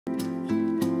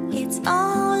It's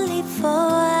only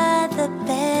for the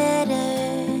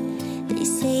better. They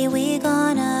say we're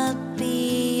gonna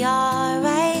be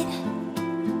alright.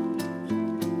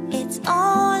 It's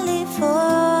only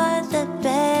for the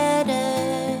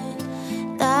better.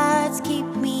 Thoughts keep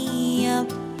me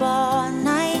up all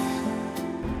night.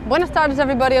 Buenas tardes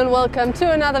everybody and welcome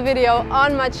to another video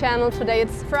on my channel. Today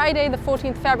it's Friday the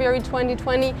 14th February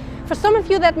 2020. For some of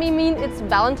you that may mean it's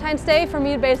Valentine's Day. For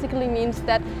me it basically means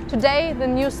that today the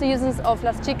new seasons of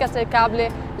Las Chicas del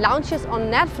Cable launches on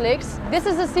Netflix. This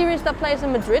is a series that plays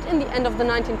in Madrid in the end of the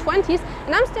 1920s,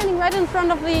 and I'm standing right in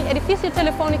front of the Edificio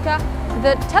Telefónica,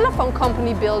 the telephone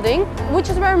company building, which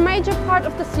is where a major part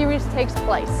of the series takes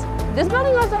place. This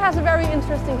building also has a very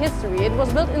interesting history. It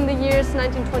was built in the years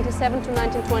 1927 to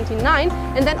 1929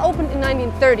 and then opened in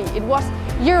 1930. It was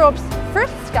Europe's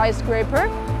first skyscraper,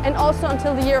 and also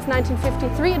until the year of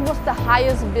 1953 it was the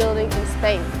highest building in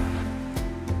Spain.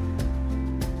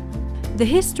 The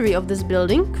history of this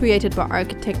building, created by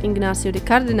architect Ignacio de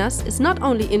Cárdenas, is not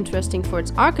only interesting for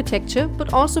its architecture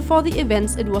but also for the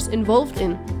events it was involved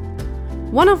in.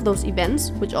 One of those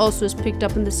events, which also is picked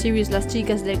up in the series Las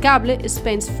Chicas del Cable, is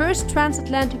Spain's first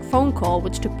transatlantic phone call,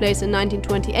 which took place in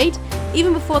 1928,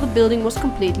 even before the building was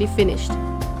completely finished.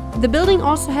 The building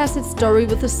also has its story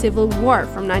with the Civil War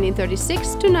from 1936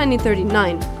 to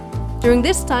 1939. During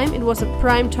this time it was a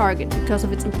prime target because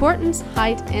of its importance,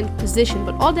 height and position,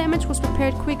 but all damage was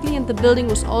repaired quickly and the building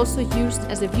was also used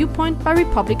as a viewpoint by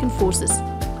Republican forces.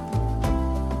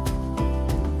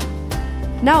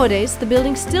 Nowadays, the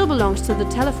building still belongs to the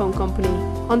telephone company.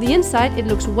 On the inside, it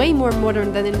looks way more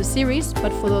modern than in the series,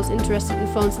 but for those interested in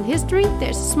phones and history,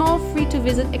 there's a small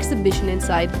free-to-visit exhibition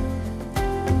inside.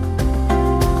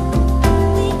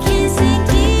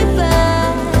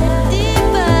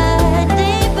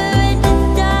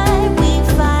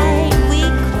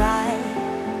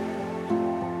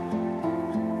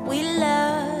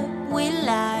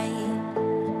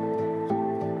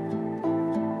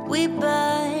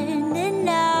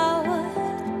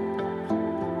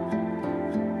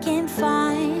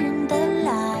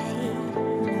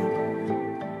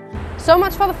 So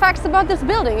much for the facts about this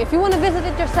building. If you want to visit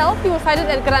it yourself, you will find it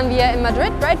at Gran Via in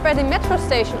Madrid, right by the metro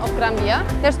station of Gran Via.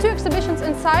 There's two exhibitions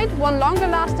inside, one longer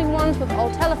lasting ones with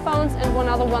old telephones and one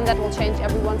other one that will change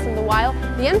every once in a while.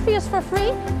 The entry is for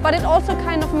free, but it also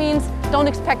kind of means don't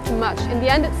expect too much. In the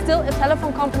end, it's still a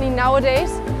telephone company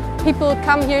nowadays. People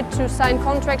come here to sign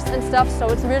contracts and stuff, so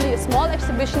it's really a small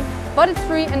exhibition, but it's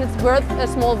free and it's worth a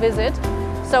small visit.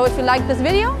 So if you like this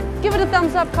video, give it a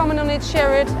thumbs up, comment on it,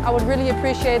 share it. I would really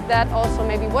appreciate that. Also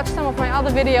maybe watch some of my other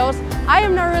videos. I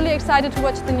am now really excited to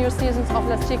watch the new seasons of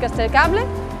Las Chicas del Cable,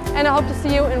 and I hope to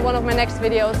see you in one of my next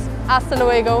videos. Hasta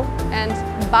luego and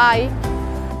bye.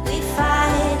 We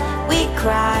fight, we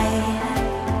cry.